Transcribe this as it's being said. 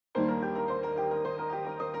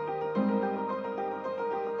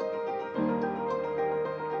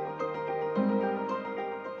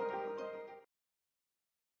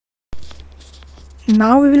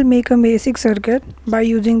Now we will make a basic circuit by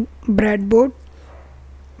using breadboard,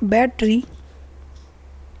 battery,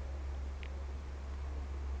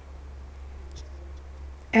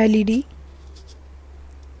 LED.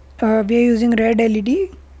 We are using red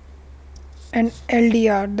LED and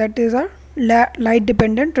LDR, that is a light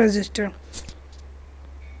dependent resistor,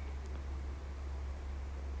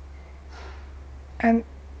 and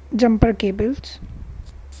jumper cables.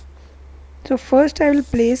 So first I will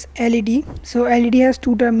place LED. So LED has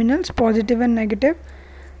two terminals, positive and negative.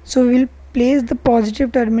 So we will place the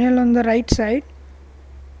positive terminal on the right side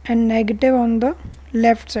and negative on the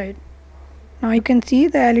left side. Now you can see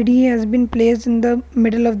the LED has been placed in the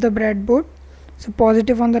middle of the breadboard. So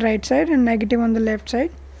positive on the right side and negative on the left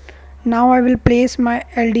side. Now I will place my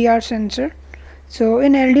LDR sensor. So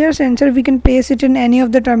in LDR sensor we can place it in any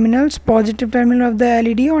of the terminals, positive terminal of the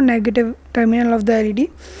LED or negative terminal of the LED.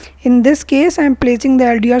 In this case I am placing the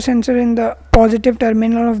LDR sensor in the positive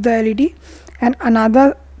terminal of the LED and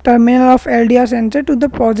another terminal of LDR sensor to the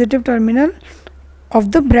positive terminal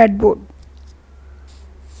of the breadboard.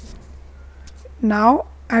 Now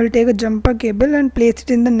I will take a jumper cable and place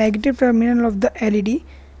it in the negative terminal of the LED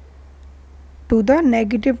to the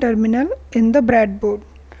negative terminal in the breadboard.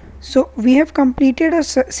 So we have completed a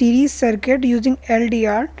series circuit using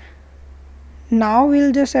LDR. Now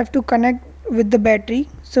we'll just have to connect with the battery.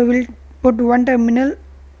 So we'll put one terminal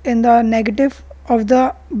in the negative of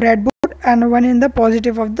the breadboard and one in the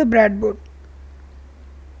positive of the breadboard.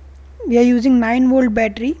 We are using 9-volt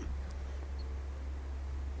battery.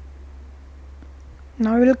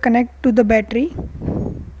 Now we will connect to the battery.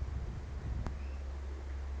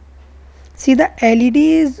 See, the LED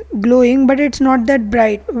is glowing, but it's not that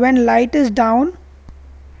bright. When light is down,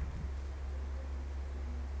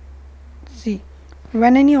 see,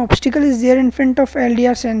 when any obstacle is there in front of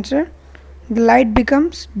LDR sensor, the light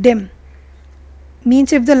becomes dim.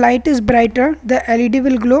 Means if the light is brighter, the LED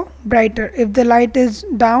will glow brighter. If the light is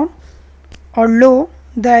down or low,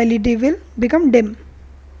 the LED will become dim.